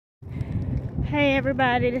Hey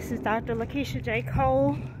everybody, this is Dr. Lakeisha J.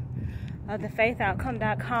 Cole of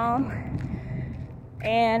thefaithoutcome.com,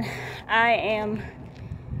 and I am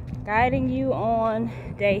guiding you on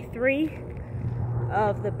day 3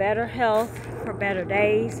 of the Better Health for Better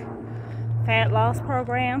Days fat loss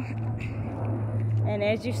program. And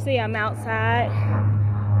as you see, I'm outside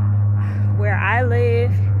where I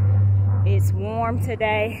live. It's warm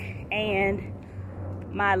today and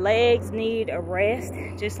my legs need a rest,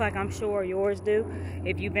 just like I'm sure yours do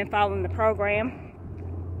if you've been following the program.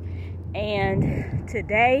 And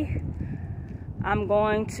today I'm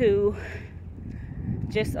going to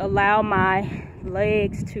just allow my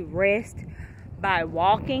legs to rest by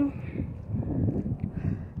walking.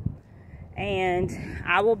 And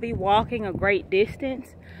I will be walking a great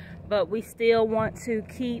distance, but we still want to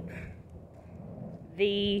keep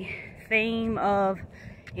the theme of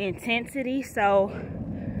intensity. So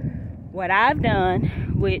what I've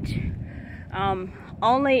done, which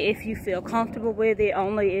only if you feel comfortable with it,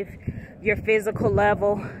 only if your physical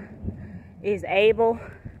level is able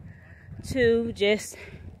to, just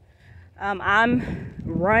I'm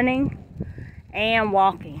running and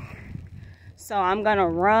walking. So I'm gonna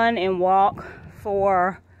run and walk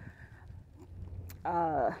for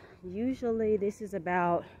usually this is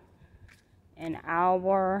about an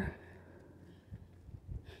hour,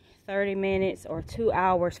 30 minutes or 2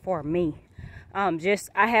 hours for me. I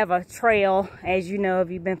have a trail, as you know if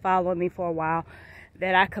you've been following me for a while,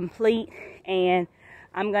 that I complete, and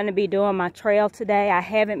I'm going to be doing my trail today. I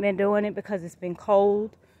haven't been doing it because it's been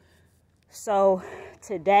cold. So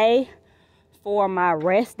today, for my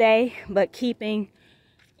rest day, but keeping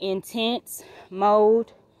intense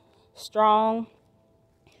mode strong,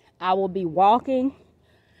 I will be walking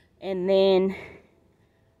and then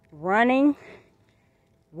running,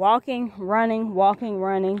 walking, running, walking,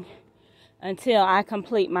 running until I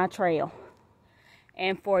complete my trail.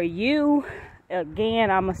 And for you, again,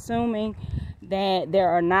 I'm assuming that there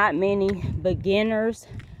are not many beginners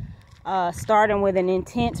starting with an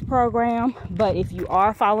intense program, but if you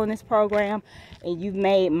are following this program and you've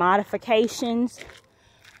made modifications,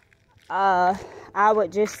 I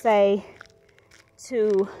would just say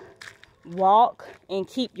to walk and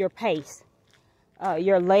keep your pace.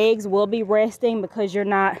 Your legs will be resting because you're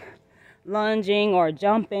not lunging or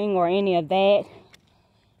jumping or any of that,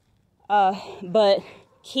 but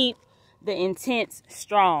keep the intense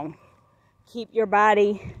strong. Keep your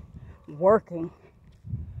body working.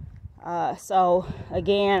 So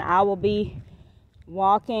again, I will be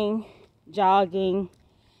walking, jogging,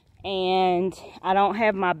 and I don't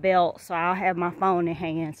have my belt, so I'll have my phone in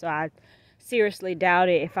hand. So I seriously doubt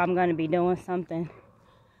it if I'm going to be doing something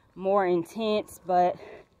more intense, but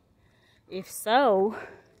if so,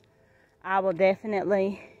 I will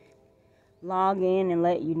definitely log in and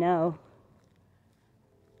let you know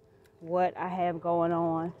what I have going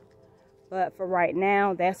on. But for right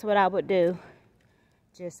now, that's what I would do.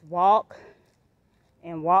 Just walk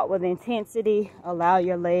and walk with intensity. Allow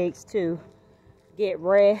your legs to get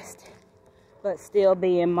rest, but still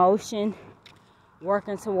be in motion,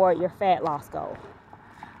 working toward your fat loss goal.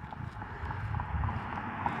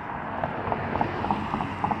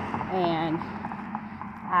 And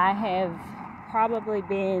I have probably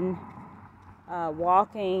been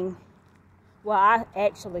walking. Well, I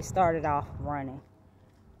actually started off running.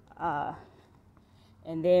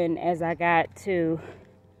 And then as I got to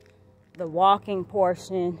the walking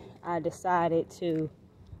portion, I decided to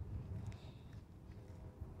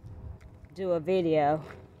do a video.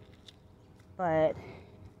 But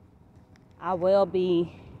I will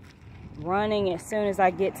be running as soon as I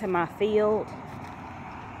get to my field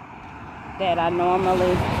that I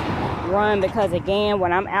normally run, because again,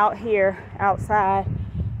 when I'm out here outside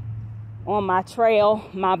on my trail,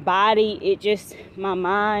 my body, my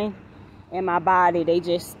mind and my body, they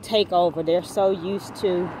just take over. They're so used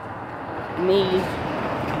to me,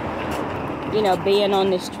 being on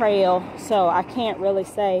this trail. So I can't really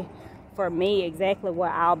say for me exactly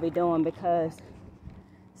what I'll be doing, because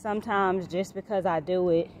sometimes just because I do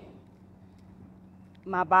it,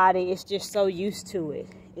 my body is just so used to it.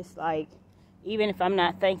 It's like, even if I'm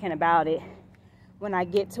not thinking about it, when I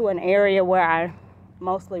get to an area where I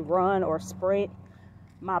mostly run or sprint,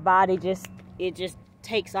 my body just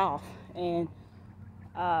takes off. And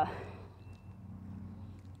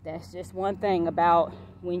that's just one thing about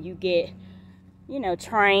when you get,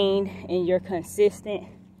 trained and you're consistent.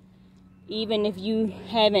 Even if you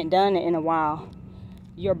haven't done it in a while,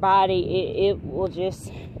 your body, it will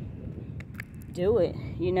just do it.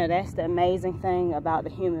 That's the amazing thing about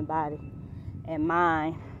the human body and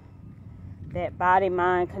mind. That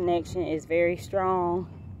body-mind connection is very strong.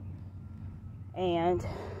 And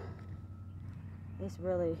it's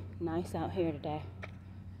really nice out here today.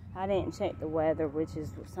 I didn't check the weather, which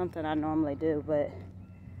is something I normally do, but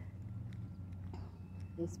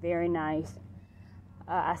it's very nice.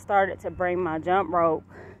 I started to bring my jump rope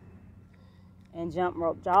and jump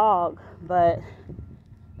rope jog, but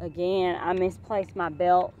again, I misplaced my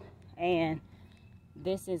belt, and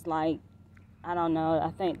this is like, I don't know,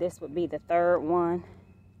 I think this would be the third one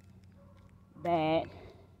that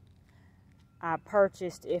I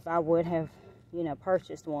purchased if I would have, you know,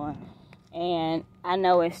 purchased one. And I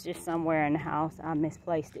know it's just somewhere in the house. I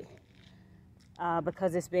misplaced it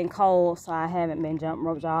because it's been cold, so I haven't been jump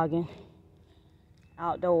rope jogging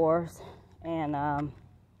outdoors. And I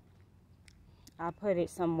put it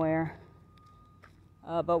somewhere,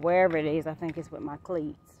 but wherever it is, I think it's with my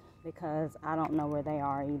cleats, because I don't know where they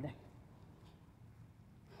are either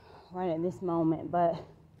right at this moment. But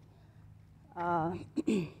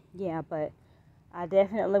yeah, but I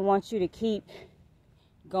definitely want you to keep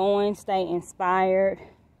going, stay inspired.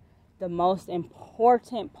 The most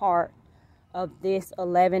important part of this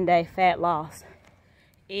 11-day fat loss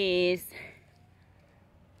is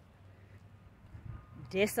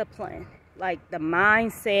discipline, like the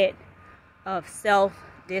mindset of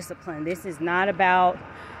self-discipline. This is not about,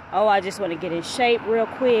 oh, I just want to get in shape real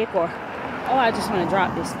quick, or oh, I just want to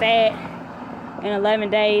drop this fat in 11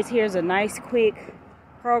 days. Here's a nice quick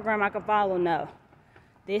program I can follow. No.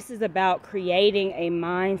 This is about creating a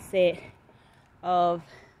mindset of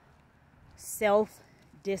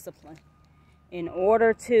self-discipline. In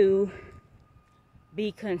order to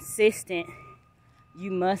be consistent,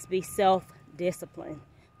 you must be self-disciplined.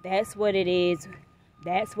 That's what it is.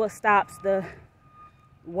 That's what stops the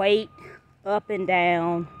weight up and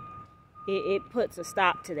down. It puts a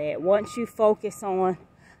stop to that. Once you focus on,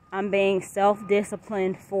 I'm being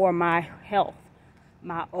self-disciplined for my health,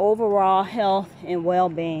 my overall health and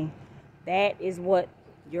well-being, that is what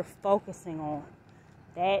you're focusing on.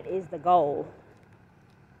 That is the goal.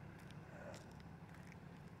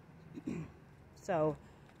 So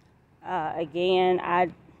again, I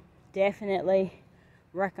definitely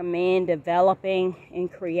recommend developing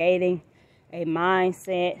and creating a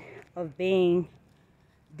mindset of being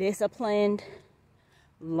disciplined,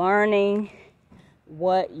 learning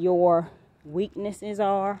what your weaknesses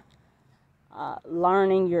are,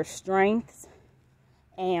 learning your strengths,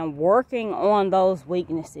 and working on those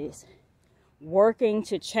weaknesses, working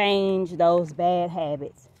to change those bad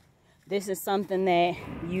habits. This is something that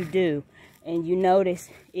you do and you notice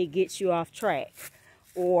it gets you off track,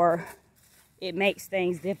 or it makes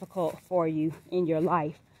things difficult for you in your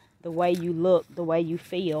life, the way you look, the way you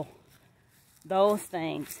feel, those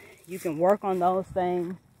things. You can work on those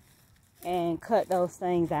things and cut those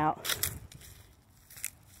things out.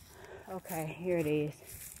 Okay, here it is.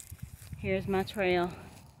 Here's my trail.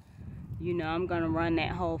 You know I'm gonna run that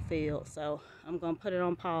whole field, so I'm gonna put it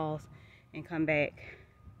on pause and come back.